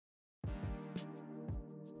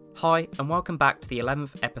Hi, and welcome back to the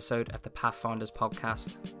 11th episode of the Pathfinders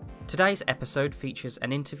podcast. Today's episode features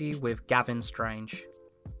an interview with Gavin Strange.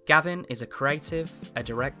 Gavin is a creative, a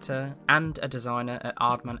director, and a designer at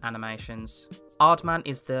Aardman Animations. Aardman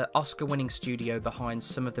is the Oscar-winning studio behind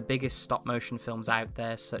some of the biggest stop-motion films out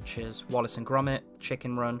there, such as Wallace and Gromit,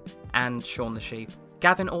 Chicken Run, and Shaun the Sheep.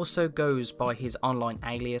 Gavin also goes by his online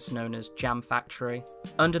alias known as Jam Factory.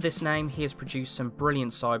 Under this name, he has produced some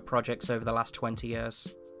brilliant side projects over the last 20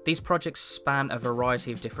 years. These projects span a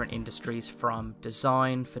variety of different industries, from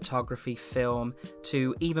design, photography, film,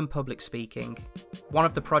 to even public speaking. One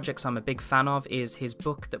of the projects I'm a big fan of is his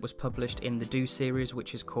book that was published in the Do series,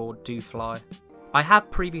 which is called Do Fly. I have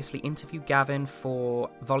previously interviewed Gavin for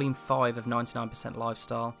Volume 5 of 99%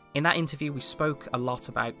 Lifestyle. In that interview, we spoke a lot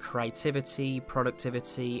about creativity,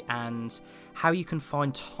 productivity, and how you can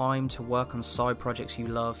find time to work on side projects you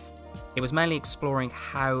love. It was mainly exploring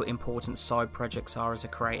how important side projects are as a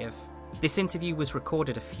creative. This interview was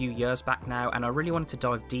recorded a few years back now, and I really wanted to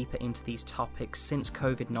dive deeper into these topics since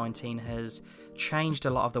COVID-19 has changed a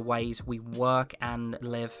lot of the ways we work and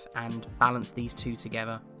live and balance these two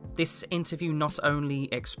together. This interview not only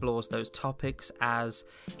explores those topics, as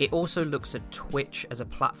it also looks at Twitch as a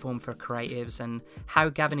platform for creatives and how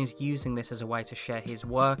Gavin is using this as a way to share his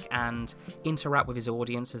work and interact with his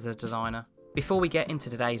audience as a designer. Before we get into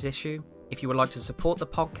today's issue, if you would like to support the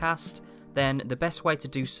podcast, then the best way to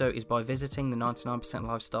do so is by visiting the 99%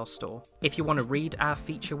 Lifestyle store. If you want to read our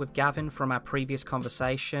feature with Gavin from our previous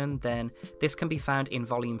conversation, then this can be found in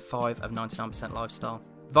Volume 5 of 99% Lifestyle.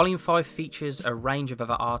 Volume 5 features a range of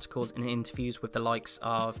other articles and interviews with the likes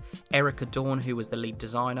of Erica Dawn, who was the lead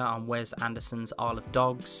designer on Wes Anderson's Isle of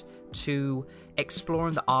Dogs, to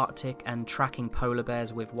exploring the Arctic and tracking polar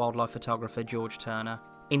bears with wildlife photographer George Turner.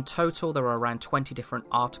 In total, there are around 20 different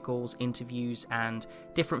articles, interviews, and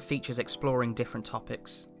different features exploring different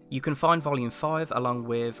topics. You can find Volume 5 along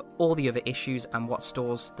with all the other issues and what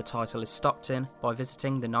stores the title is stocked in by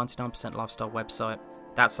visiting the 99% Lifestyle website.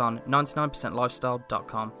 That's on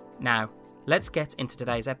 99percentlifestyle.com. Now, let's get into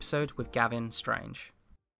today's episode with Gavin Strange.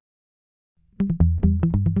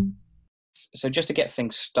 So just to get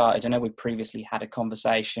things started, I know we previously had a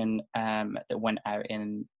conversation that went out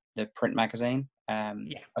in the print magazine.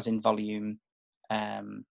 As in Volume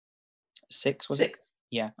 6, was it?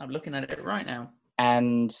 Yeah. I'm looking at it right now.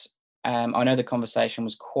 And I know the conversation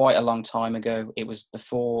was quite a long time ago. It was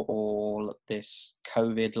before all this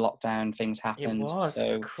COVID lockdown things happened. It was.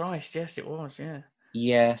 So, Christ, yes, it was, yeah.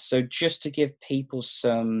 Yeah, so just to give people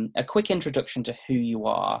a quick introduction to who you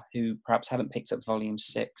are, who perhaps haven't picked up Volume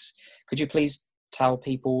 6, could you please tell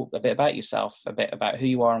people a bit about yourself, a bit about who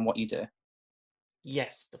you are and what you do?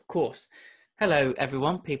 Yes, of course. Hello,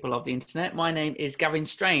 everyone, people of the internet. My name is Gavin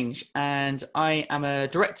Strange, and I am a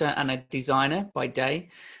director and a designer by day.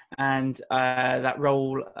 And that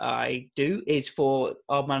role I do is for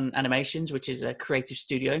Aardman Animations, which is a creative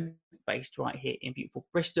studio based right here in beautiful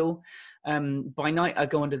Bristol. By night, I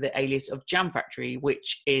go under the alias of Jam Factory,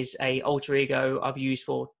 which is a alter ego I've used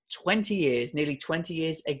for 20 years, nearly 20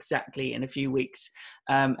 years exactly in a few weeks.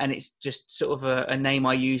 And it's just sort of a name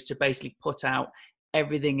I use to basically put out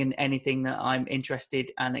everything and anything that I'm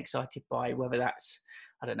interested and excited by, whether that's,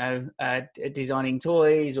 I don't know, designing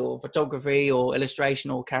toys or photography or illustration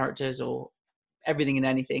or characters or everything and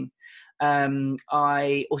anything.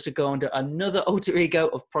 I also go under another alter ego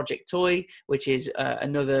of Project Toy, which is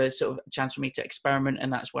another sort of chance for me to experiment,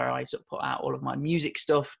 and that's where I sort of put out all of my music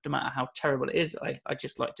stuff, no matter how terrible it is. I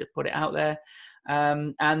just like to put it out there.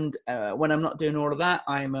 And when I'm not doing all of that,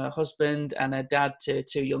 I'm a husband and a dad to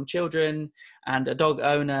 2 young children and a dog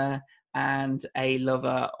owner and a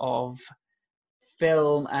lover of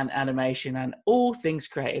film and animation and all things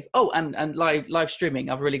creative. Oh, and live streaming.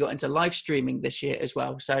 I've really got into live streaming this year as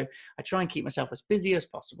well. So I try and keep myself as busy as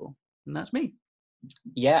possible. And that's me.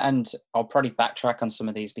 Yeah, and I'll probably backtrack on some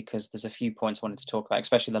of these because there's a few points I wanted to talk about,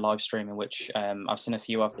 especially the live streaming, which I've seen a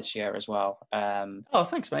few of this year as well. Oh,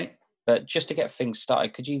 thanks, mate. But just to get things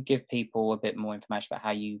started, could you give people a bit more information about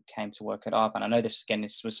how you came to work at Aardman? I know this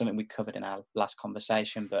was something we covered in our last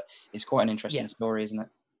conversation, but it's quite an interesting story, isn't it?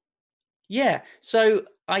 Yeah, so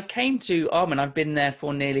I came to Aardman. I've been there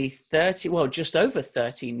for nearly just over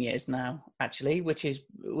 13 years now, actually, which is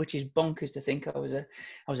bonkers to think. I was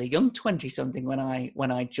a young 20-something when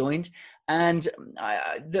I joined, and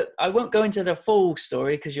I won't go into the full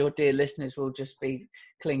story because your dear listeners will just be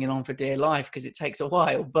clinging on for dear life because it takes a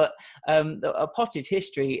while. But a potted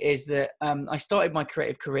history is that I started my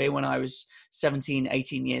creative career when I was 17,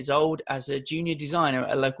 18 years old as a junior designer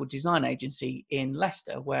at a local design agency in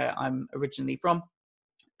Leicester, where I'm originally from.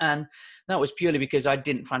 And that was purely because I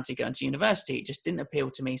didn't fancy going to university. It just didn't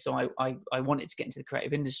appeal to me. So I wanted to get into the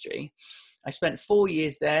creative industry. I spent 4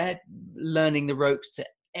 years there learning the ropes to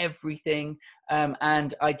everything.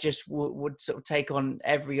 And I just would sort of take on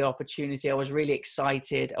every opportunity. I was really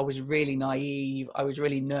excited. I was really naive. I was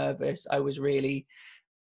really nervous. I was really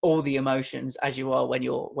all the emotions, as you are when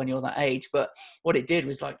you're that age. But what it did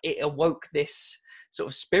was, like, it awoke this sort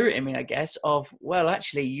of spirit in me, I guess, of, well,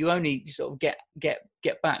 actually you only sort of get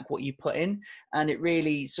back what you put in. And it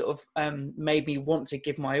really sort of made me want to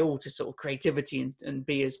give my all to sort of creativity and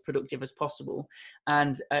be as productive as possible.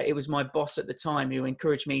 And it was my boss at the time who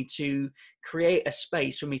encouraged me to create a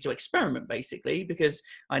space for me to experiment, basically, because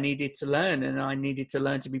I needed to learn, and I needed to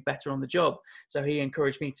learn to be better on the job. So he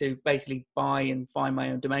encouraged me to basically buy and find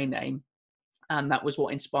my own domain name. And that was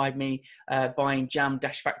what inspired me buying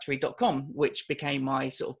jam-factory.com, which became my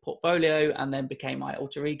sort of portfolio and then became my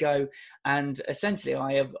alter ego. And essentially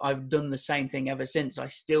I've done the same thing ever since. I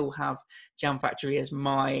still have Jam Factory as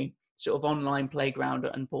my sort of online playground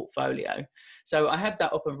and portfolio. So I had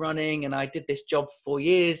that up and running, and I did this job for 4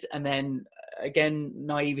 years. And then again,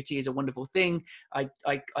 naivety is a wonderful thing. I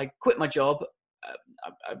quit my job.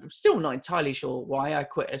 I'm still not entirely sure why I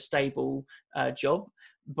quit a stable job,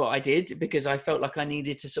 but I did, because I felt like I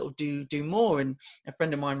needed to sort of do more. And a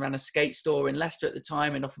friend of mine ran a skate store in Leicester at the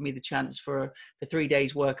time and offered me the chance for 3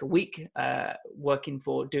 days work a week, working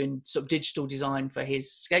for doing sort of digital design for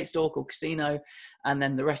his skate store called Casino. And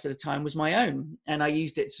then the rest of the time was my own. And I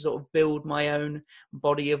used it to sort of build my own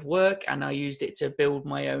body of work. And I used it to build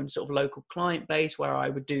my own sort of local client base, where I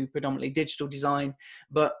would do predominantly digital design,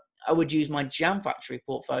 but I would use my Jam Factory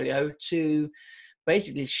portfolio to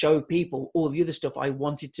basically show people all the other stuff I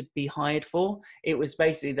wanted to be hired for. It was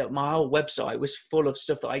basically that my whole website was full of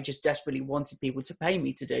stuff that I just desperately wanted people to pay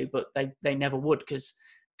me to do, but they never would, because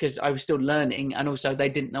I was still learning, and also they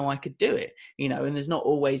didn't know I could do it, and there's not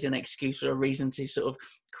always an excuse or a reason to sort of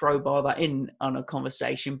crowbar that in on a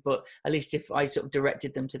conversation, but at least if I sort of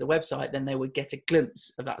directed them to the website, then they would get a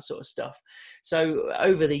glimpse of that sort of stuff. So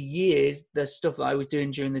over the years, the stuff that I was doing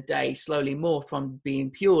during the day slowly morphed from being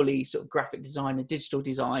purely sort of graphic design and digital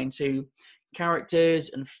design to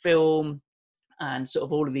characters and film and sort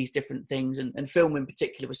of all of these different things. And film in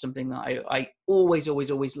particular was something that I always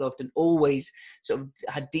loved, and always sort of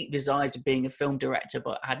had deep desires of being a film director,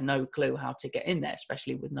 but had no clue how to get in there,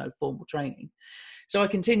 especially with no formal training. So I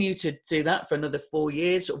continued to do that for another 4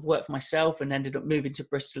 years, sort of work for myself, and ended up moving to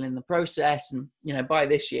Bristol in the process. And, by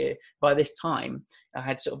this time, I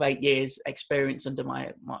had sort of 8 years experience under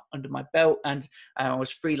my belt. And I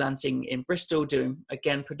was freelancing in Bristol, doing,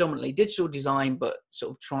 again, predominantly digital design, but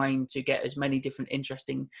sort of trying to get as many different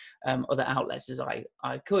interesting other outlets as I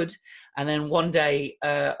could. And then one day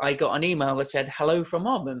I got an email that said, "Hello from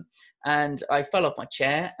Aardman." And I fell off my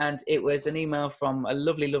chair, and it was an email from a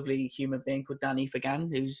lovely human being called Danny Fagan,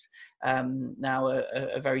 who's now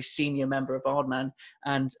a very senior member of Aardman.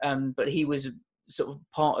 And but he was sort of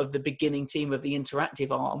part of the beginning team of the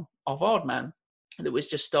interactive arm of Aardman that was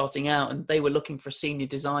just starting out, and they were looking for a senior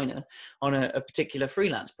designer on a particular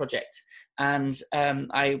freelance project. And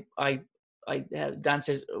Dan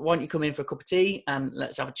says, "Why don't you come in for a cup of tea and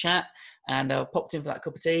let's have a chat?" And I popped in for that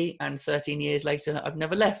cup of tea, and 13 years later, I've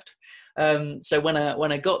never left. So when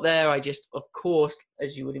I got there, I just, of course,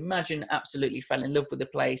 as you would imagine, absolutely fell in love with the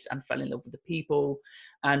place and fell in love with the people,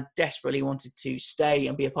 and desperately wanted to stay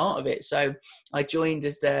and be a part of it. So I joined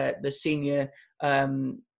as the senior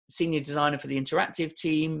designer for the interactive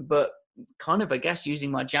team, but kind of, I guess,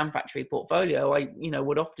 using my Jam Factory portfolio, I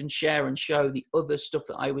would often share and show the other stuff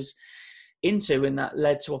that I was into, and that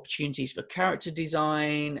led to opportunities for character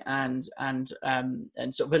design and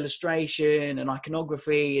sort of illustration and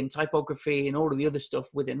iconography and typography and all of the other stuff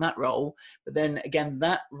within that role. But then again,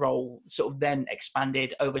 that role sort of then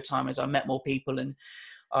expanded over time as I met more people, and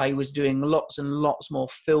I was doing lots and lots more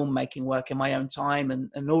filmmaking work in my own time,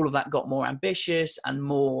 and all of that got more ambitious and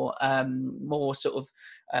more sort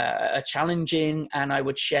of challenging. And I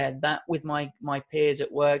would share that with my peers at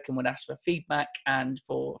work, and would ask for feedback and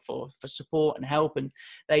for support and help. And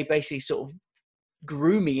they basically sort of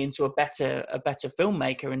grew me into a better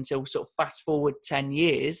filmmaker, until sort of fast forward 10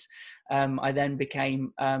 years, I then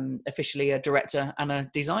became officially a director and a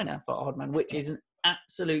designer for Aardman, which is an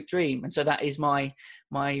absolute dream. And so that is my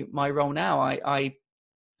role now. I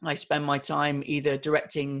spend my time either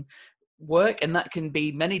directing work, and that can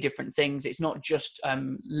be many different things. It's not just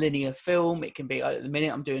linear film. It can be, at the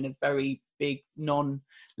minute I'm doing a very big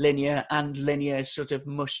non-linear and linear sort of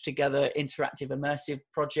mushed together interactive immersive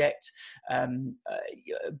project.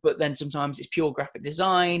 But then sometimes it's pure graphic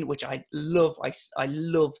design, which I love. I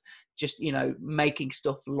love just, you know, making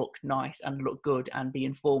stuff look nice and look good and be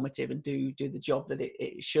informative and do the job that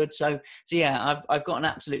it should. So yeah, I've got an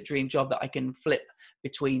absolute dream job that I can flip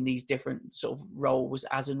between these different sort of roles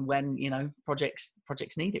as and when, you know, projects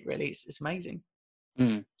need it. Really, it's amazing.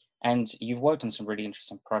 Mm. And you've worked on some really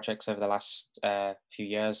interesting projects over the last few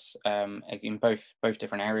years, in both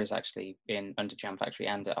different areas, actually, in under Jam Factory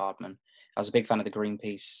and at Aardman. I was a big fan of the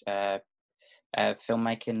Greenpeace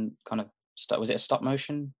filmmaking kind of stuff. Was it a stop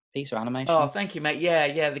motion piece or animation? Oh, thank you, mate.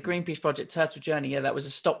 Yeah, the Greenpeace project, Turtle Journey. Yeah, that was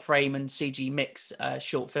a stop frame and CG mix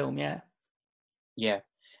short film. Yeah. Yeah,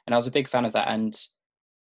 and I was a big fan of that. And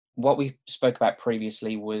what we spoke about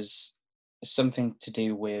previously was something to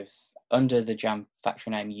do with, under the Jam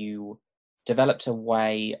Factory name, you developed a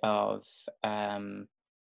way of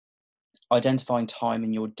identifying time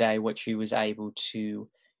in your day which you was able to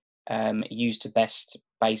use to best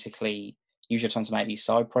basically use your time to make these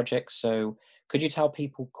side projects. So could you tell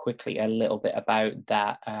people quickly a little bit about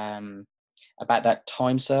that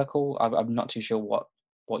time circle? I'm not too sure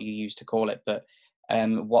what you use to call it, but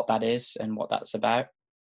what that is and what that's about.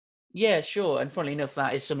 Yeah, sure. And funnily enough,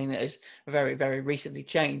 that is something that has very, very recently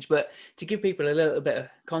changed. But to give people a little bit of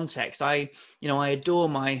context, I adore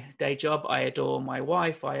my day job. I adore my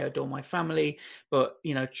wife. I adore my family. But,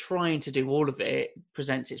 you know, trying to do all of it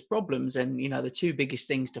presents its problems. And, you know, the two biggest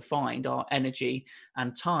things to find are energy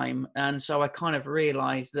and time. And so I kind of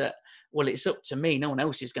realized that, well, it's up to me. No one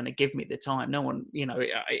else is going to give me the time. No one, you know,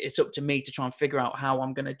 it's up to me to try and figure out how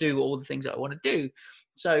I'm going to do all the things that I want to do.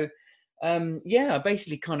 So, I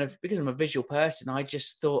basically kind of, because I'm a visual person, I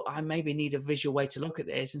just thought I maybe need a visual way to look at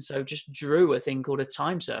this. And so just drew a thing called a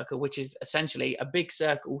time circle, which is essentially a big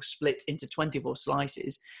circle split into 24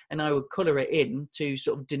 slices. And I would color it in to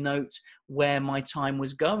sort of denote where my time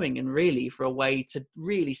was going, and really for a way to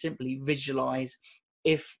really simply visualize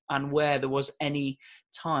if and where there was any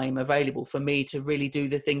time available for me to really do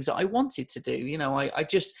the things that I wanted to do. You know, I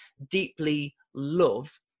just deeply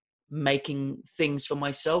love making things for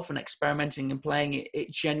myself and experimenting and playing it. It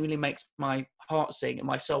genuinely makes my heart sing and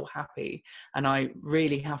my soul happy. And I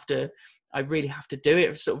really have to do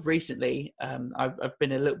it. Sort of recently, I've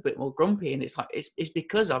been a little bit more grumpy, and it's like, it's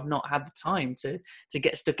because I've not had the time to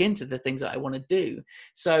get stuck into the things that I want to do.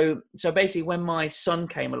 So basically when my son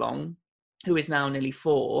came along, who is now nearly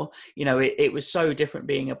 4, you know, it was so different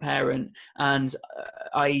being a parent. And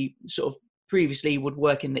I sort of previously would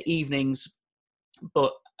work in the evenings,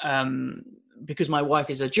 but because my wife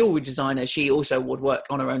is a jewelry designer, she also would work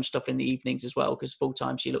on her own stuff in the evenings as well, because full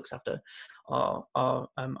time she looks after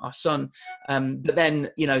our son. But then,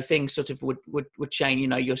 you know, things sort of would change. You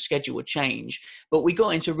know, your schedule would change. But we got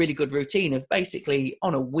into a really good routine of basically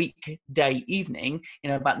on a weekday evening, you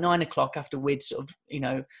know, about 9 o'clock, after we'd sort of, you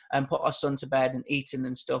know, put our son to bed and eaten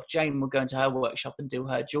and stuff, Jane would go into her workshop and do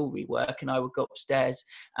her jewelry work, and I would go upstairs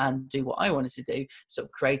and do what I wanted to do, sort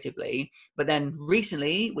of creatively. But then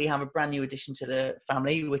recently we have a brand new addition to the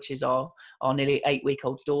family, which is our nearly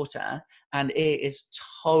 8-week-old daughter, and it is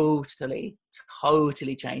totally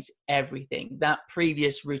changed everything. That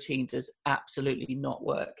previous routine does absolutely not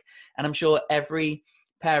work. And I'm sure every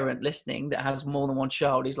parent listening that has more than one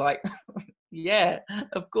child is like, yeah,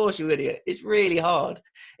 of course, you idiot. It's really hard.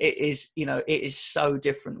 It is, you know, it is so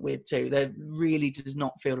different with 2. There really does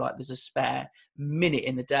not feel like there's a spare minute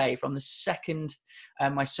in the day from the second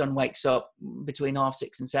my son wakes up between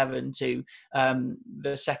 6:30 and 7 to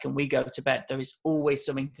the second we go to bed. There is always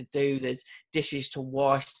something to do. There's dishes to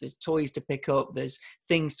wash, there's toys to pick up, there's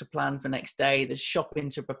things to plan for next day, there's shopping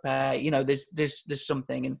to prepare. You know, there's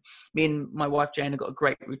something. And me and my wife Jane have got a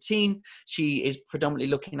great routine. She is predominantly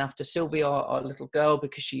looking after Sylvia, our little girl,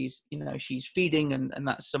 because she's, you know, she's feeding, and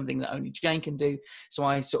that's something that only Jane can do. So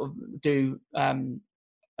I sort of do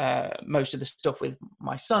most of the stuff with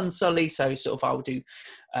my son Sully. So sort of I'll do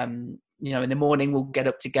you know, in the morning we'll get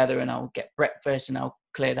up together and I'll get breakfast and I'll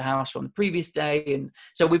clear the house from the previous day. And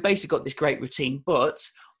so we've basically got this great routine, but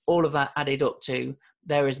all of that added up to,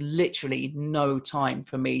 there is literally no time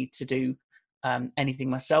for me to do anything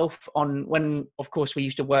myself. When of course we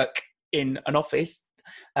used to work in an office,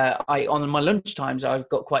 on my lunch times, I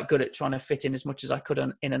got quite good at trying to fit in as much as I could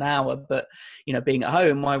in an hour. But, you know, being at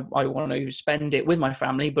home, I want to spend it with my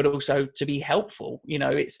family, but also to be helpful. You know,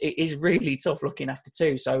 it is really tough looking after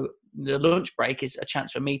 2. So the lunch break is a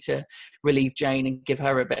chance for me to relieve Jane and give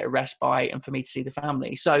her a bit of respite and for me to see the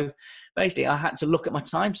family. So basically I had to look at my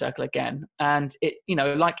time circle again. And it, you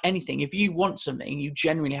know, like anything, if you want something, you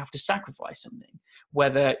generally have to sacrifice something.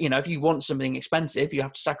 Whether, you know, if you want something expensive, you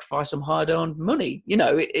have to sacrifice some hard-earned money. You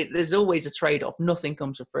know, there's always a trade-off. Nothing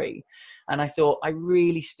comes for free. And I thought, I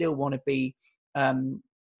really still want to be,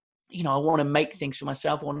 you know, I want to make things for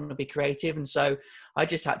myself. I want to be creative. And so I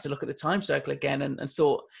just had to look at the time circle again and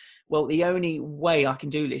thought, well, the only way I can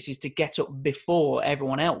do this is to get up before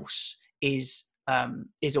everyone else is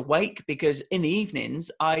awake, because in the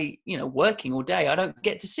evenings I, you know, working all day, I don't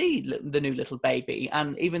get to see the new little baby.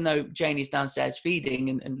 And even though Jane is downstairs feeding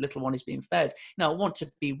and little one is being fed, you know, I want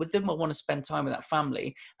to be with them. I want to spend time with that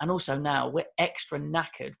family. And also now we're extra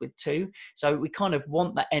knackered with 2. So we kind of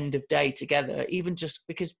want that end of day together, even just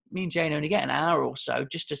because me and Jane only get an hour or so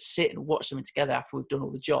just to sit and watch something together after we've done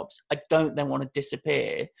all the jobs. I don't then want to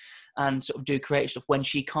disappear and sort of do creative stuff when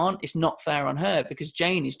she can't. It's not fair on her, because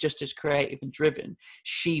Jane is just as creative and driven.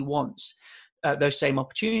 She wants those same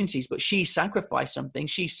opportunities, but she sacrificed something.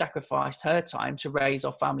 She sacrificed her time to raise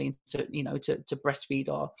our family, to, you know, to breastfeed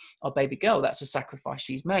our baby girl. That's a sacrifice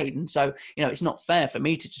she's made. And so, you know, it's not fair for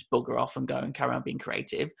me to just bugger off and go and carry on being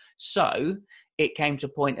creative. So it came to a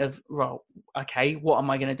point of, well, okay, what am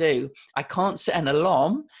I going to do? I can't set an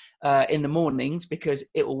alarm in the mornings, because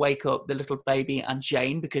it will wake up the little baby and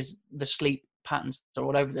Jane, because the sleep patterns are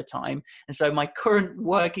all over the time. And so my current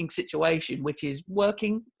working situation, which is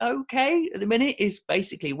working okay at the minute, is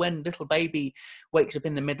basically when little baby wakes up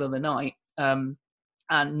in the middle of the night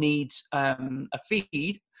and needs a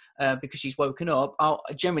feed, because she's woken up,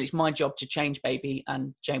 generally it's my job to change baby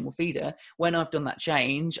and Jane will feed her. When I've done that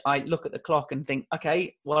change, I look at the clock and think,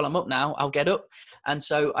 okay, well, I'm up now, I'll get up. And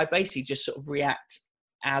so I basically just sort of react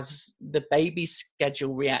as the baby's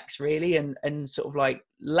schedule reacts, really. And sort of like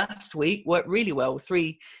last week worked really well.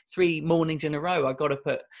 Three mornings in a row, I got up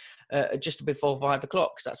at just before 5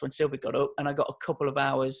 o'clock, because that's when Sylvie got up, and I got a couple of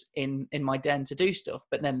hours in my den to do stuff.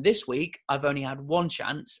 But then this week I've only had one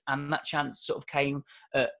chance, and that chance sort of came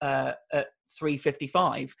at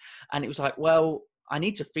 3:55, and it was like, well, I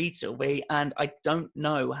need to feed Sylvie, and I don't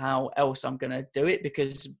know how else I'm going to do it,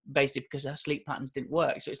 because her sleep patterns didn't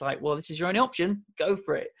work. So it's like, well, this is your only option, go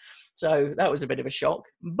for it. So that was a bit of a shock.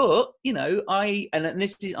 But, you know,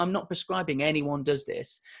 I'm not prescribing anyone does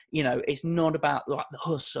this. You know, it's not about like the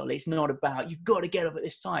hustle. It's not about, you've got to get up at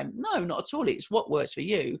this time. No, not at all. It's what works for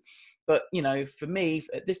you. But, you know, for me,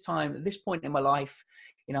 at this time, at this point in my life,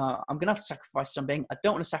 you know, I'm going to have to sacrifice something. I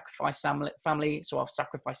don't want to sacrifice family, so I'll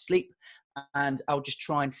sacrifice sleep, and I'll just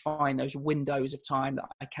try and find those windows of time that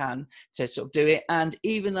I can to sort of do it. And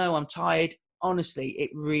even though I'm tired, honestly,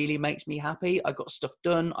 it really makes me happy. I got stuff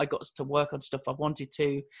done. I got to work on stuff I wanted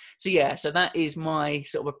to. So yeah, so that is my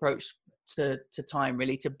sort of approach to time,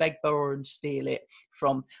 really, to beg, borrow and steal it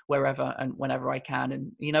from wherever and whenever I can.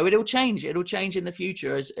 And, you know, it'll change in the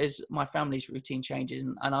future as my family's routine changes,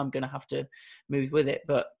 and I'm going to have to move with it.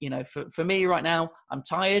 But, you know, for me right now, I'm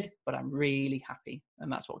tired, but I'm really happy, and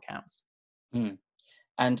that's what counts.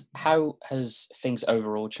 And how has things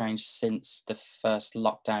overall changed since the first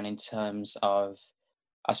lockdown, in terms of,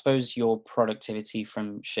 I suppose, your productivity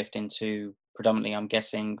from shifting to predominantly, I'm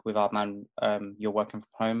guessing, with Aardman, you're working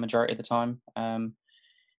from home majority of the time.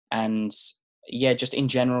 And yeah, just in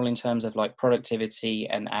general, in terms of like productivity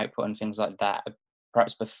and output and things like that,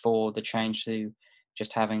 perhaps before the change to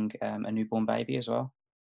just having a newborn baby as well.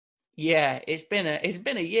 Yeah, it's been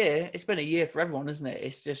a year. It's been a year for everyone, isn't it?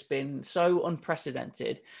 It's just been so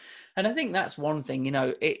unprecedented. And I think that's one thing, you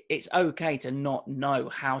know, it's okay to not know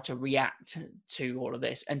how to react to all of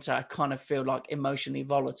this, and to kind of feel like emotionally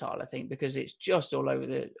volatile, I think, because it's just all over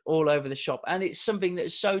the shop. And it's something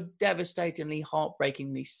that's so devastatingly,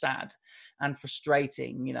 heartbreakingly sad and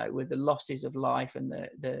frustrating, you know, with the losses of life and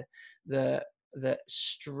the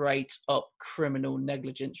straight up criminal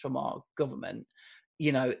negligence from our government.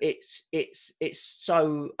 You know, it's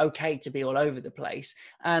so okay to be all over the place.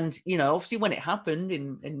 And, you know, obviously when it happened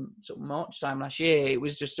in sort of March time last year, it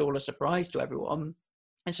was just all a surprise to everyone.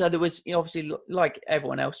 And so there was, you know, obviously, like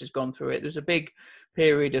everyone else has gone through it, there's a big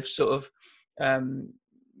period of sort of,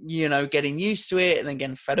 you know, getting used to it, and then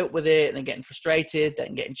getting fed up with it, and then getting frustrated,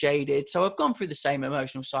 then getting jaded. So I've gone through the same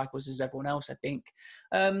emotional cycles as everyone else, I think.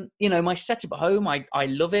 You know, my setup at home, I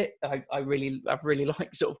love it. I've really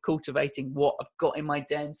liked sort of cultivating what I've got in my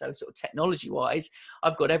den. So sort of technology wise,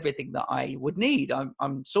 I've got everything that I would need.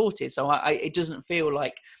 I'm sorted. So it doesn't feel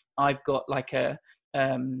like I've got like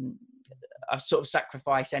I've sort of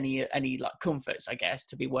sacrificed any like comforts, I guess,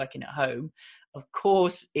 to be working at home. Of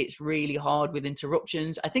course, it's really hard with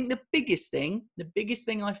interruptions. I think the biggest thing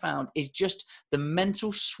I found is just the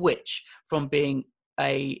mental switch from being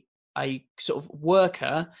a sort of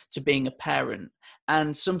worker to being a parent.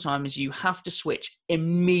 And sometimes you have to switch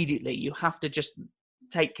immediately. You have to just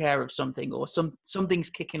take care of something, or something's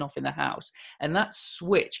kicking off in the house. And that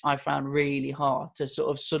switch I found really hard to sort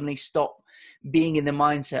of suddenly stop being in the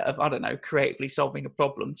mindset of, I don't know, creatively solving a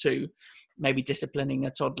problem to maybe disciplining a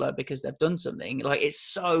toddler because they've done something. Like, it's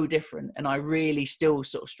so different, and I really still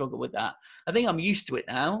sort of struggle with that. I think I'm used to it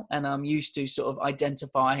now, and I'm used to sort of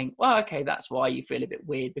identifying, well, okay, that's why you feel a bit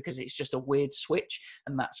weird, because it's just a weird switch,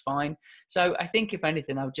 and that's fine. So I think, if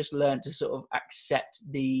anything, I've just learned to sort of accept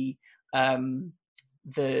that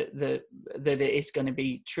it is going to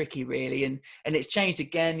be tricky, really. And it's changed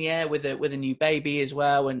again, with a new baby as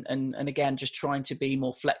well, and again, just trying to be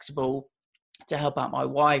more flexible to help out my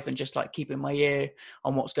wife, and just like keeping my ear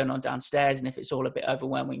on what's going on downstairs. And if it's all a bit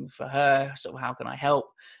overwhelming for her, sort of how can I help?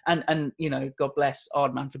 And you know, God bless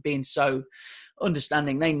Aardman for being so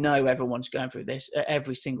understanding. They know everyone's going through this at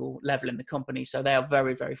every single level in the company, so they are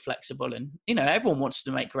very, very flexible. And you know, everyone wants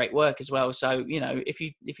to make great work as well, so you know, if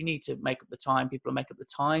you need to make up the time, people will make up the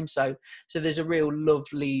time. So there's a real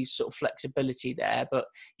lovely sort of flexibility there. But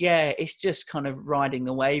yeah, it's just kind of riding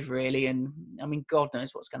the wave, really. And I mean, God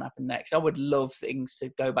knows what's going to happen next. I would love things to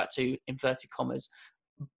go back to, inverted commas,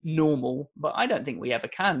 normal, but I don't think we ever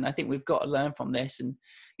can. I think we've got to learn from this. And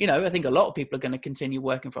you know, I think a lot of people are going to continue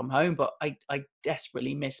working from home, but I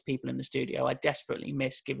desperately miss people in the studio. I desperately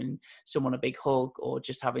miss giving someone a big hug, or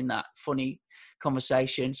just having that funny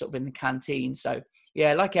conversation sort of in the canteen. So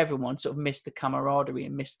yeah, like everyone, sort of miss the camaraderie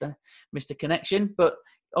and miss the connection. But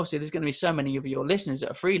obviously there's going to be so many of your listeners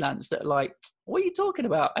that are freelance that are like, what are you talking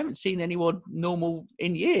about? I haven't seen anyone normal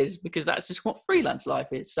in years, because that's just what freelance life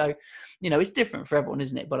is. So, you know, it's different for everyone,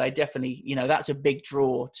 isn't it? But I definitely, you know, that's a big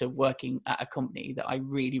draw to working at a company that I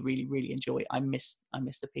really, really, really enjoy. I miss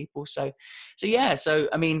the people. So yeah. So,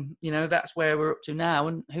 I mean, you know, that's where we're up to now,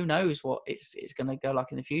 and who knows what it's going to go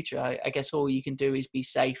like in the future. I guess all you can do is be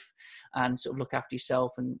safe and sort of look after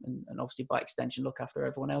yourself, and obviously by extension, look after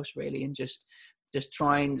everyone else, really. And just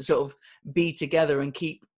try and sort of be together, and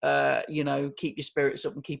keep keep your spirits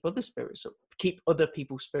up, and keep other spirits up, keep other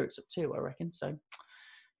people's spirits up too, I reckon. So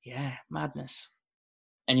yeah, madness.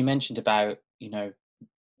 And you mentioned about, you know,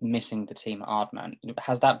 missing the team at Aardman.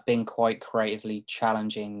 Has that been quite creatively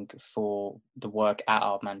challenging for the work at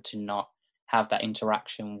Aardman to not have that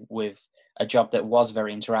interaction with a job that was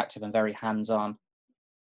very interactive and very hands-on?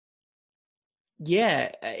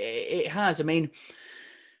 Yeah, it has. I mean,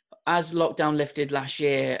 as lockdown lifted last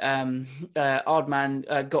year,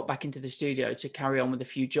 Aardman got back into the studio to carry on with a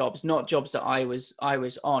few jobs, not jobs that I was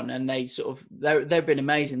on. And they've been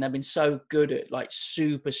amazing. They've been so good at like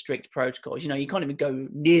super strict protocols. You know, you can't even go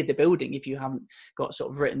near the building if you haven't got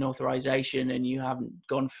sort of written authorization and you haven't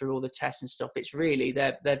gone through all the tests and stuff. It's really,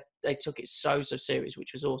 they took it so serious,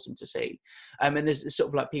 which was awesome to see. And there's sort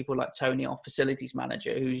of like people like Tony, our facilities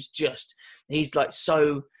manager, he's like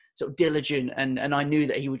so sort of diligent, and I knew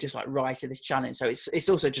that he would just like rise to this challenge. So it's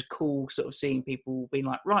also just cool sort of seeing people being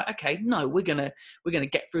like, right, okay, no, we're gonna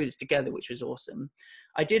get through this together, which was awesome.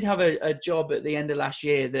 I did have a job at the end of last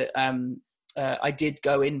year that I did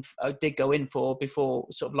go in for before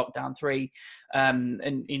sort of lockdown 3,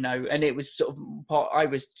 and you know, and it was sort of I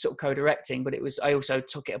was sort of co-directing, but I also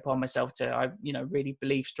took it upon myself to, I really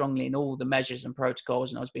believe strongly in all the measures and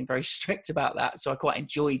protocols, and I was being very strict about that. So I quite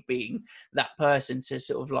enjoyed being that person to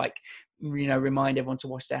sort of like, you know, remind everyone to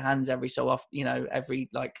wash their hands every so often, you know, every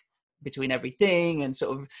like between everything, and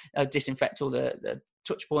sort of disinfect all the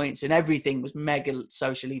touch points, and everything was mega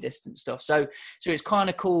socially distant stuff. So it's kind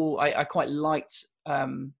of cool. I quite liked,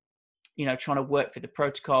 you know, trying to work through the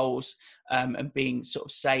protocols and being sort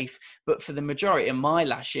of safe. But for the majority of my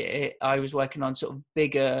last year, I was working on sort of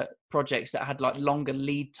bigger projects that had like longer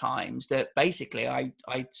lead times, that basically I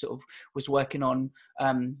sort of was working on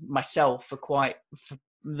myself for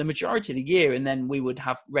the majority of the year, and then we would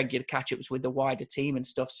have regular catch-ups with the wider team and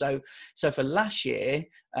stuff. So for last year,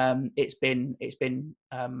 it's been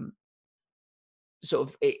sort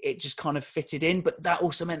of it just kind of fitted in. But that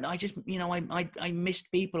also meant that I just, you know, I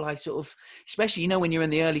missed people. I sort of, especially, you know, when you're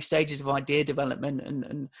in the early stages of idea development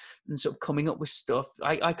and sort of coming up with stuff,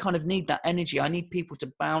 I kind of need that energy. I need people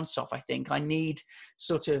to bounce off. I think I need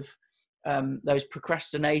sort of those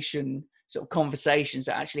procrastination sort of conversations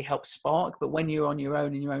that actually help spark. But when you're on your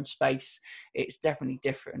own in your own space, it's definitely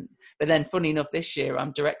different. But then, funny enough, this year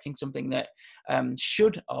I'm directing something that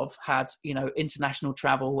should have had, you know, international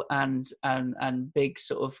travel and big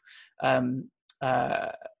sort of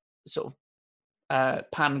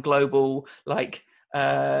pan global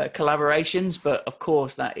collaborations, but of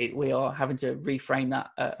course we are having to reframe that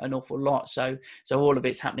an awful lot. So all of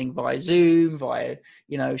it's happening via Zoom, via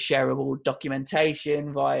shareable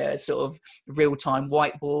documentation, via sort of real-time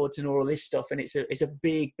whiteboards and all of this stuff. And it's a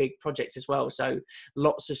big project as well. So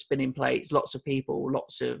lots of spinning plates, lots of people,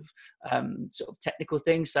 lots of sort of technical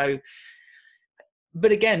things. So,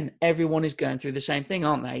 but again, everyone is going through the same thing,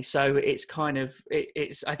 aren't they? So it's kind of,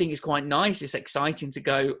 I think it's quite nice. It's exciting to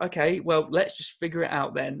go, okay, well, let's just figure it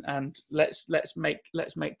out then. And let's make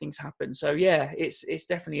things happen. So yeah, it's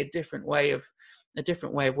definitely a different way of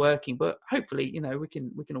working, but hopefully, we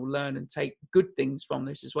can all learn and take good things from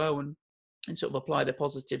this as well, and sort of apply the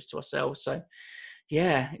positives to ourselves. So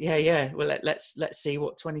yeah. Well, let's see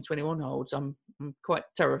what 2021 holds. I'm quite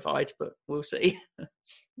terrified, but we'll see.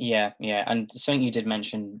 Yeah. And something you did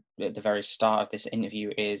mention at the very start of this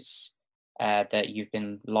interview is that you've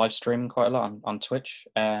been live streaming quite a lot on Twitch.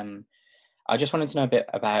 I just wanted to know a bit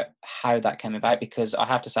about how that came about, because I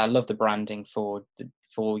have to say I love the branding for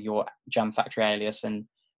your Jam Factory alias and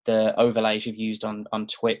the overlays you've used on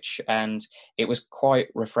Twitch, and it was quite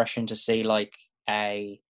refreshing to see like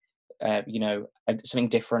something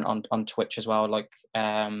different on Twitch as well. Like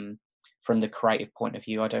from the creative point of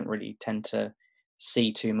view, I don't really tend to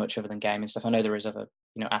see too much other than gaming stuff. I know there is other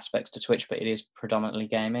aspects to Twitch, but it is predominantly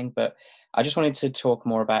gaming. But I just wanted to talk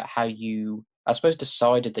more about how you, I suppose,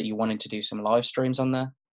 decided that you wanted to do some live streams on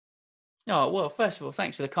there. Oh, well, first of all,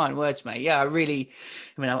 thanks for the kind words, mate. Yeah,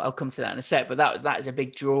 I'll come to that in a sec, but that is a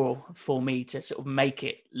big draw for me to sort of make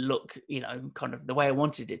it look, kind of the way I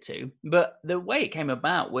wanted it to. But the way it came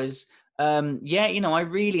about was, I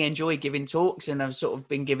really enjoy giving talks, and I've sort of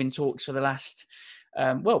been giving talks for the last,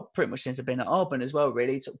 pretty much since I've been at Arbon as well,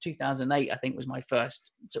 really. Sort of 2008, I think, was my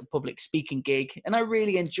first sort of public speaking gig. And I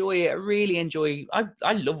really enjoy it.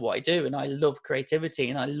 I love what I do, and I love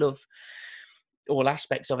creativity, and I love all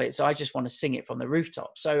aspects of it. So I just want to sing it from the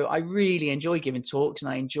rooftop. So I really enjoy giving talks,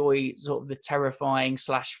 and I enjoy sort of the terrifying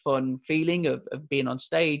 / fun feeling of being on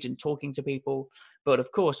stage and talking to people. But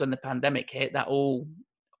of course, when the pandemic hit, that all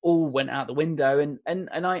went out the window, and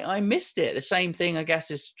I missed it. The same thing, I guess,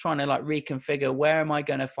 is trying to like reconfigure, where am I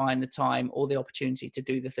going to find the time or the opportunity to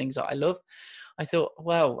do the things that I love? I thought,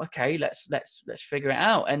 well, okay, let's figure it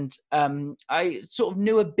out. And I sort of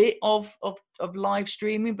knew a bit of live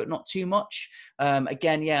streaming, but not too much.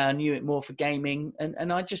 Again, yeah, I knew it more for gaming,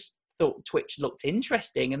 and I just thought Twitch looked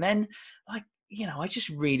interesting. And then I just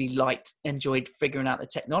really enjoyed figuring out the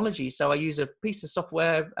technology. So I use a piece of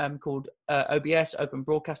software called OBS, Open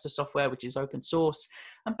Broadcaster Software, which is open source.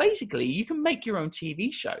 And basically, you can make your own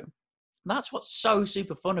TV show. That's what's so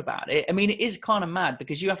super fun about it. I mean, it is kind of mad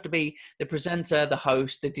because you have to be the presenter, the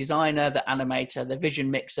host, the designer, the animator, the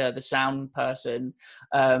vision mixer, the sound person,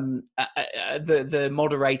 the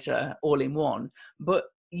moderator, all in one. But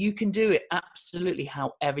you can do it absolutely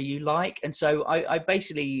however you like. And so I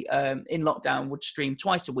basically, in lockdown, would stream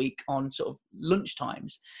twice a week on sort of lunch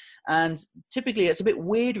times. And typically it's a bit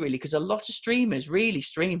weird, really, because a lot of streamers really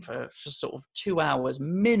stream for sort of 2 hours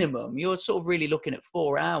minimum. You're sort of really looking at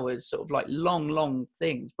 4 hours, sort of like long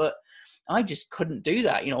things. But I just couldn't do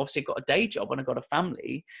that. Obviously I've got a day job and I've got a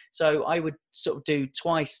family. So I would sort of do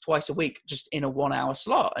twice a week, just in a 1 hour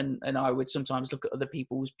slot. And I would sometimes look at other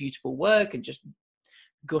people's beautiful work and just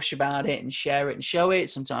gush about it and share it and show it.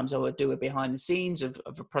 Sometimes I would do a behind the scenes of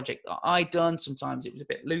a project that I'd done. Sometimes it was a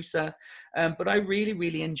bit looser. But I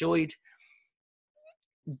really enjoyed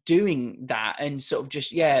doing that, and sort of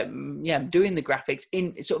just doing the graphics,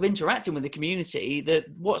 in sort of interacting with the community. That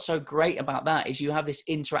what's so great about that is you have this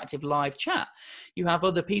interactive live chat. You have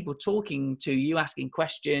other people talking to you, asking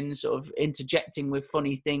questions, sort of interjecting with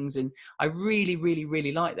funny things, and I really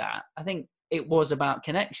like that. I think it was about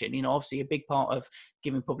connection. Obviously a big part of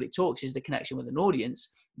giving public talks is the connection with an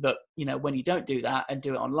audience. But, when you don't do that and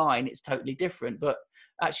do it online, it's totally different. But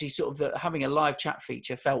actually sort of having a live chat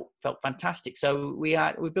feature felt fantastic. So we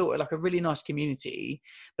built like a really nice community.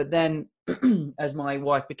 But then as my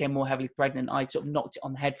wife became more heavily pregnant, I sort of knocked it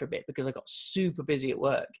on the head for a bit because I got super busy at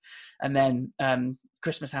work. And then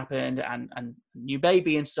Christmas happened and new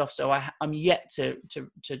baby and stuff. So I'm yet to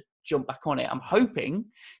jump back on it. I'm hoping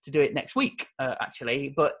to do it next week,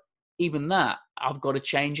 actually, but even that, I've got to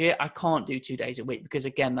change it. I can't do 2 days a week because,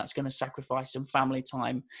 again, that's going to sacrifice some family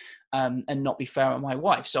time and not be fair on my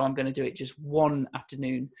wife. So I'm going to do it just one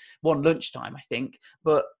lunchtime, I think.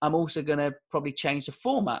 But I'm also going to probably change the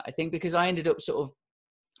format, I think, because I ended up sort of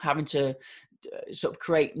having to sort of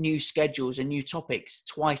create new schedules and new topics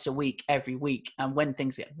twice a week, every week. And when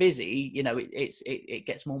things get busy, it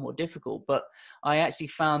gets more and more difficult. But I actually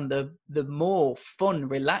found the more fun,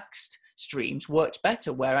 relaxed streams worked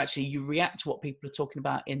better, where actually you react to what people are talking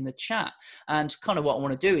about in the chat. And kind of what I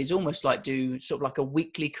want to do is almost like do sort of like a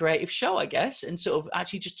weekly creative show, I guess, and sort of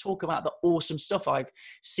actually just talk about the awesome stuff I've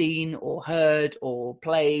seen or heard or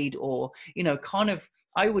played, or, you know, kind of,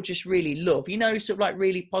 I would just really love, you know, sort of like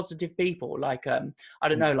really positive people, like, I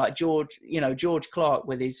don't know, like George Clark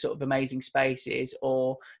with his sort of amazing spaces,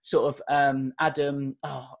 or sort of Adam,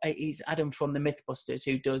 he's Adam from the Mythbusters,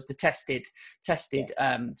 who does the tested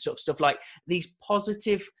sort of stuff, like these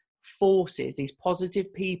positive forces, these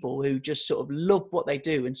positive people who just sort of love what they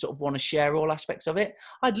do and sort of want to share all aspects of it.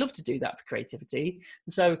 I'd love to do that for creativity.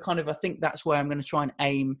 And so kind of, I think that's where I'm going to try and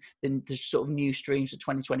aim the sort of new streams for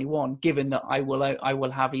 2021, given that I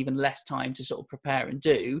will have even less time to sort of prepare and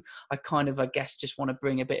do. I kind of, I guess, just want to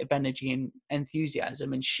bring a bit of energy and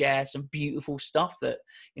enthusiasm and share some beautiful stuff that,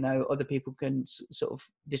 you know, other people can sort of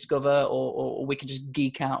discover, or we can just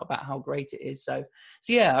geek out about how great it is. So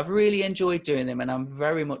yeah, I've really enjoyed doing them, and I'm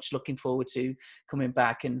very much looking forward to coming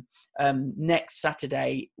back. And next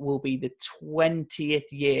Saturday will be the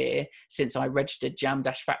 20th year since I registered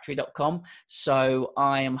jam-factory.com. So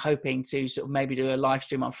I am hoping to sort of maybe do a live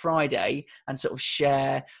stream on Friday and sort of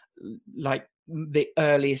share like the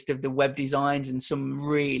earliest of the web designs and some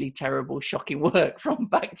really terrible, shocking work from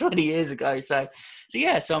back 20 years ago. So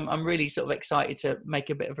I'm really sort of excited to make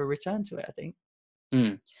a bit of a return to it, I think.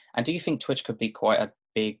 And do you think Twitch could be quite a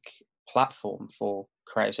big platform for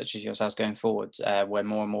creators such as yourselves going forward, where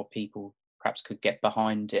more and more people perhaps could get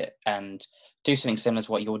behind it and do something similar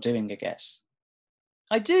to what you're doing, I guess?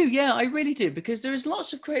 I do, yeah, I really do, because there is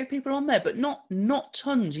lots of creative people on there, but not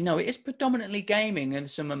tons. You know, it is predominantly gaming, and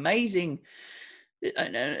some amazing.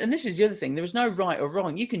 And this is the other thing: there is no right or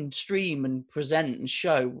wrong. You can stream and present and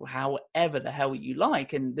show however the hell you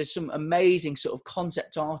like, and there's some amazing sort of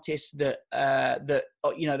concept artists that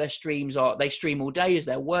you know, they stream all day as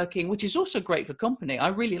they're working, which is also great for company. I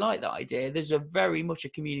really like that idea. There's a very much a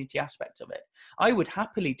community aspect of it. I would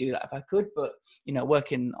happily do that if I could, but, you know,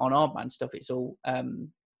 working on Aardman stuff, it's all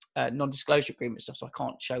non-disclosure agreement stuff, so I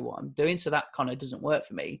can't show what I'm doing, so that kind of doesn't work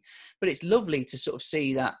for me. But it's lovely to sort of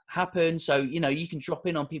see that happen. So, you know, you can drop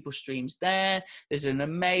in on people's streams there. There's an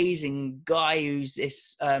amazing guy who's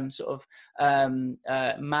this sort of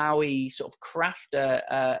Maui sort of crafter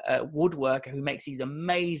woodworker who makes these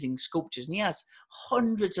amazing sculptures, and he has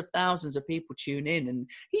hundreds of thousands of people tune in, and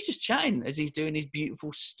he's just chatting as he's doing his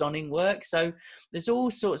beautiful, stunning work. So there's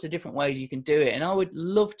all sorts of different ways you can do it, and I would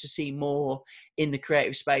love to see more in the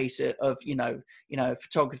creative space of you know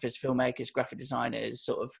photographers, filmmakers, graphic designers,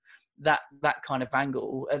 sort of that kind of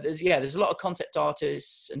angle. There's a lot of concept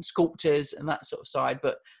artists and sculptors and that sort of side,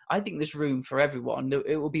 but I think there's room for everyone.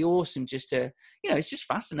 It will be awesome just to, you know, it's just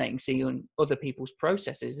fascinating seeing other people's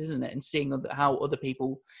processes, isn't it, and seeing how other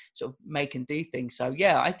people sort of make and do things. So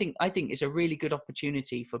yeah, I think it's a really good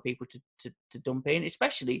opportunity for people to dump in,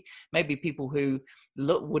 especially maybe people who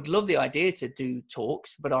would love the idea to do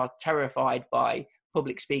talks but are terrified by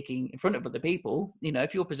public speaking in front of other people. You know,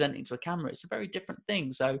 if you're presenting to a camera, it's a very different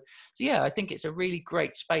thing. So yeah, I think it's a really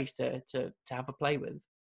great space to have a play with.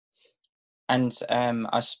 And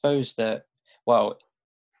I suppose that, well,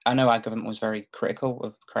 I know our government was very critical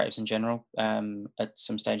of creatives in general at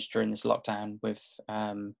some stage during this lockdown with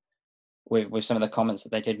some of the comments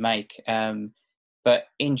that they did make. But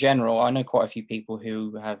in general, I know quite a few people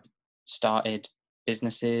who have started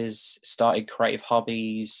businesses, started creative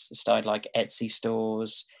hobbies, started like Etsy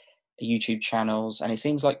stores, YouTube channels, and it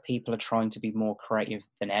seems like people are trying to be more creative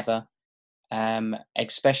than ever,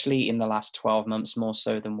 especially in the last 12 months, more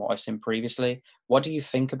so than what I've seen previously. What do you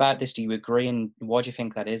think about this? Do you agree? And why do you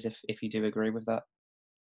think that is, if you do agree with that?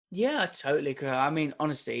 Yeah, I totally agree. I mean,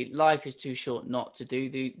 honestly, life is too short not to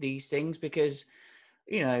do these things, because,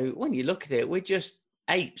 you know, when you look at it, we're just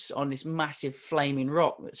apes on this massive flaming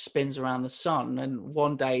rock that spins around the sun, and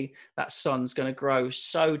one day that sun's going to grow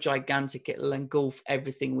so gigantic it'll engulf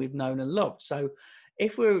everything we've known and loved. So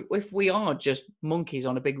if we are just monkeys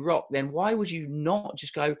on a big rock, then why would you not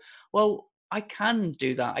just go, well, I can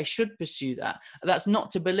do that, I should pursue that? That's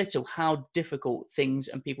not to belittle how difficult things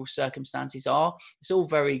and people's circumstances are. It's all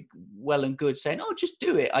very well and good saying, oh, just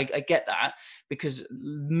do it. I get that, because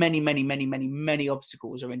many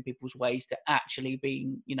obstacles are in people's ways to actually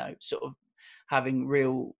being, you know, sort of having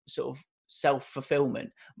real sort of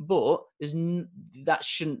self-fulfillment. But that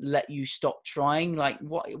shouldn't let you stop trying. Like,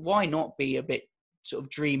 why not be a bit sort of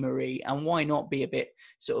dreamery, and why not be a bit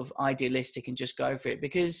sort of idealistic and just go for it?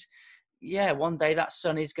 Because yeah, one day that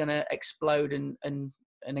sun is going to explode and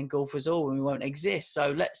engulf us all, and we won't exist.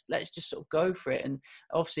 So let's just sort of go for it. And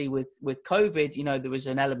obviously with COVID, you know, there was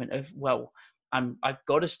an element of, well, I've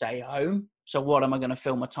got to stay home, So what am I going to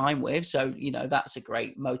fill my time with? So, you know, that's a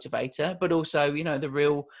great motivator, but also, you know, the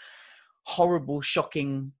real horrible,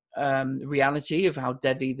 shocking reality of how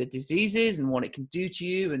deadly the disease is and what it can do to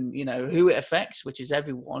you, and, you know, who it affects, which is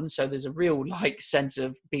everyone. So there's a real like sense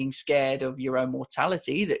of being scared of your own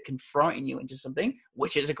mortality that can frighten you into something,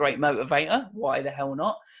 which is a great motivator. Why the hell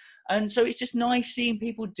not? And so it's just nice seeing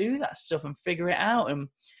people do that stuff and figure it out. And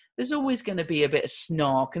there's always going to be a bit of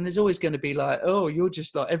snark, and there's always going to be like, oh, you're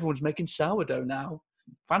just like, everyone's making sourdough now.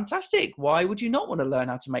 Fantastic. Why would you not want to learn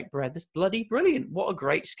how to make bread? That's bloody brilliant. What a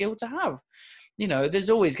great skill to have. You know, there's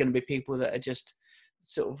always going to be people that are just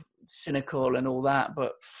sort of cynical and all that,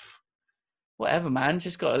 but whatever, man,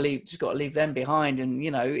 just got to leave them behind. And,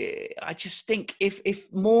 you know, I just think if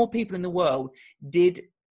more people in the world did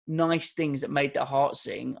nice things that made their heart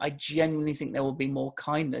sing, I genuinely think there will be more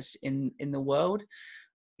kindness in the world.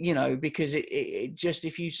 You know, because it just,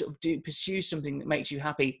 if you sort of do pursue something that makes you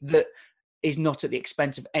happy, that is not at the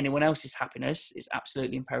expense of anyone else's happiness, it's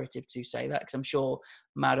absolutely imperative to say that, because I'm sure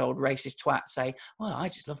mad old racist twats say, well, I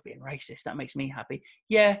just love being racist, that makes me happy.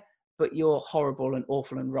 Yeah, but you're horrible and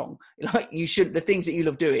awful and wrong. Like, you should, the things that you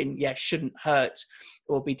love doing, yeah, shouldn't hurt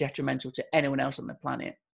or be detrimental to anyone else on the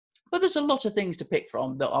planet. But there's a lot of things to pick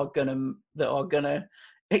from that are gonna,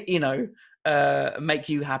 you know, make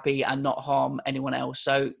you happy and not harm anyone else.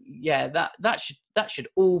 So yeah, that should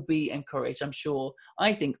all be encouraged, I'm sure.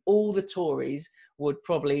 I think all the Tories would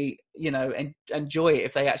probably, you know, enjoy it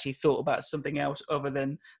if they actually thought about something else other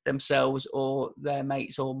than themselves or their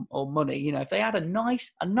mates or money. You know, if they had a nice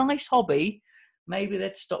hobby, maybe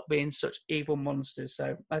they'd stop being such evil monsters.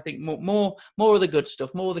 So I think more of the good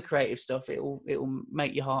stuff, more of the creative stuff, it'll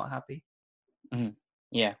make your heart happy. Mm-hmm.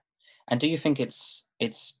 Yeah. And do you think it's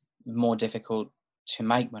more difficult to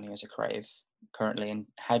make money as a creative currently? And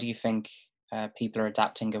how do you think people are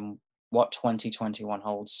adapting, and what 2021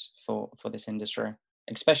 holds for this industry,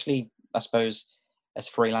 especially, I suppose, as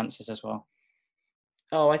freelancers as well?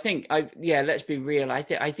 Oh, let's be real. I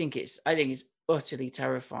think it's utterly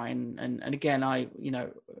terrifying. And again, I, you know,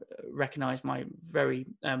 recognize my very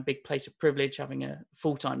big place of privilege, having a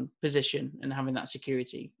full-time position and having that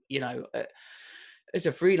security. You know, as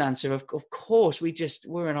a freelancer, of course,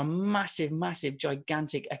 we're in a massive,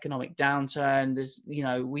 gigantic economic downturn. There's, you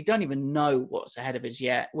know, we don't even know what's ahead of us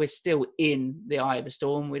yet. We're still in the eye of the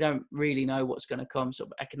storm. We don't really know what's going to come sort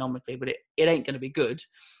of economically, but it ain't going to be good.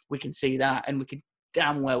 We can see that, and we can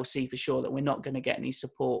damn well see for sure that we're not going to get any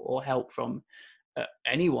support or help from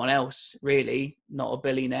anyone else, really. Not a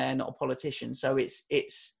billionaire, not a politician. So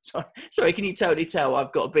it's sorry, can you totally tell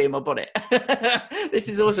I've got a bee in my bonnet? This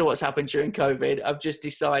is also what's happened during COVID. I've just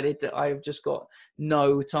decided that I've just got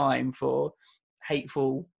no time for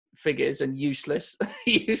hateful figures and useless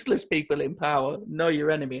people in power. Know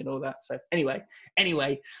your enemy and all that. So anyway,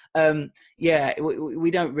 yeah,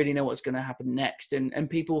 we don't really know what's going to happen next, and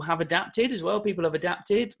people have adapted as well. People have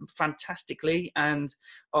adapted fantastically and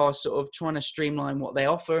are sort of trying to streamline what they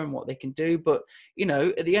offer and what they can do. But, you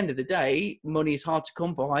know, at the end of the day, money is hard to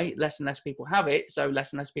come by. Less and less people have it, so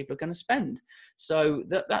less and less people are going to spend. So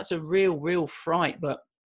that's a real fright. But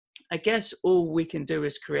I guess all we can do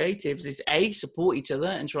as creatives is support each other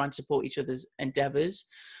and try and support each other's endeavors,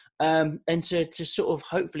 and to sort of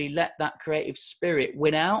hopefully let that creative spirit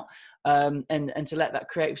win out, and to let that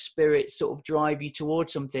creative spirit sort of drive you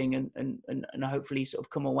towards something, and hopefully sort of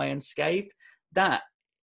come away unscathed. That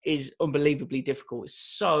is unbelievably difficult.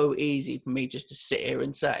 It's so easy for me just to sit here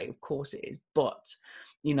and say, of course it is, but,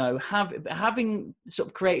 you know, having sort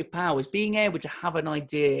of creative powers, being able to have an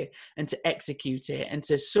idea and to execute it, and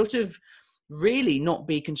to sort of really not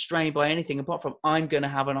be constrained by anything apart from, I'm going to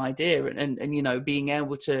have an idea, and you know, being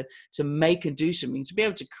able to make and do something, to be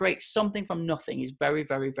able to create something from nothing is very,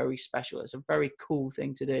 very, very special. It's a very cool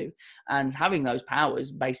thing to do, and having those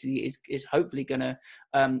powers basically is hopefully going to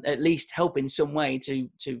at least help in some way to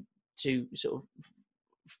sort of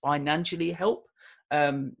financially help.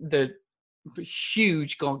 The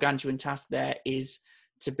huge gargantuan task there is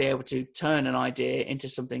to be able to turn an idea into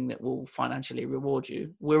something that will financially reward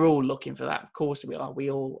you. We're all looking for that. Of course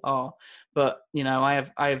we all are. But, you know,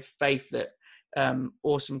 I have faith that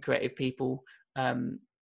awesome creative people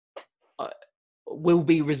will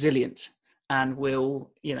be resilient, and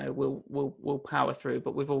we'll power through.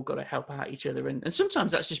 But we've all got to help out each other, and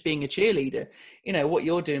sometimes that's just being a cheerleader. You know what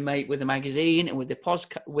you're doing, mate, with the magazine and with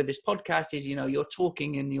this podcast is, you know, you're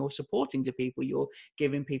talking and you're supporting to people, you're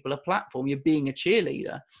giving people a platform, you're being a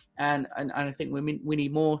cheerleader, and I think we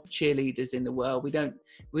need more cheerleaders in the world.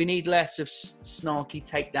 We need less of snarky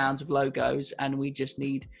takedowns of logos, and we just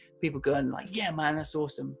need people going like, yeah, man, that's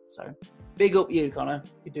awesome. So big up you, Connor.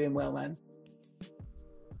 You're doing well, man.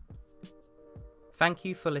 Thank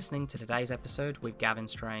you for listening to today's episode with Gavin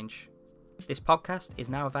Strange. This podcast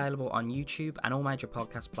is now available on YouTube and all major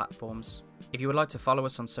podcast platforms. If you would like to follow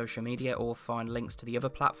us on social media or find links to the other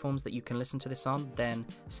platforms that you can listen to this on, then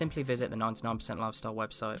simply visit the 99% Lifestyle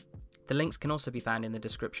website. The links can also be found in the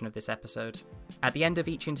description of this episode. At the end of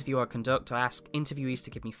each interview I conduct, I ask interviewees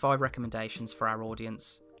to give me 5 recommendations for our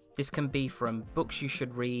audience. This can be from books you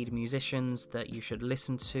should read, musicians that you should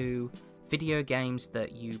listen to, video games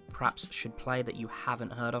that you perhaps should play that you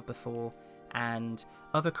haven't heard of before, and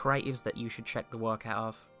other creatives that you should check the work out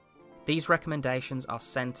of. These recommendations are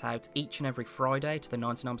sent out each and every Friday to the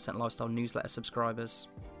 99% Lifestyle newsletter subscribers.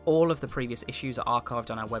 All of the previous issues are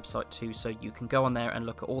archived on our website too, so you can go on there and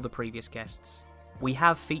look at all the previous guests. We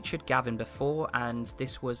have featured Gavin before, and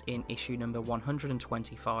this was in issue number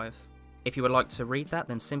 125. If you would like to read that,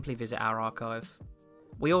 then simply visit our archive.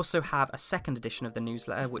 We also have a second edition of the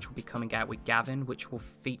newsletter which will be coming out with Gavin, which will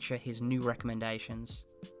feature his new recommendations.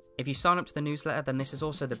 If you sign up to the newsletter, then this is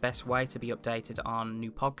also the best way to be updated on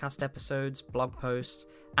new podcast episodes, blog posts,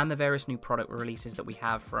 and the various new product releases that we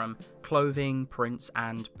have from clothing, prints,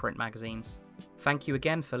 and print magazines. Thank you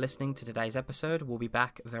again for listening to today's episode. We'll be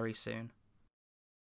back very soon.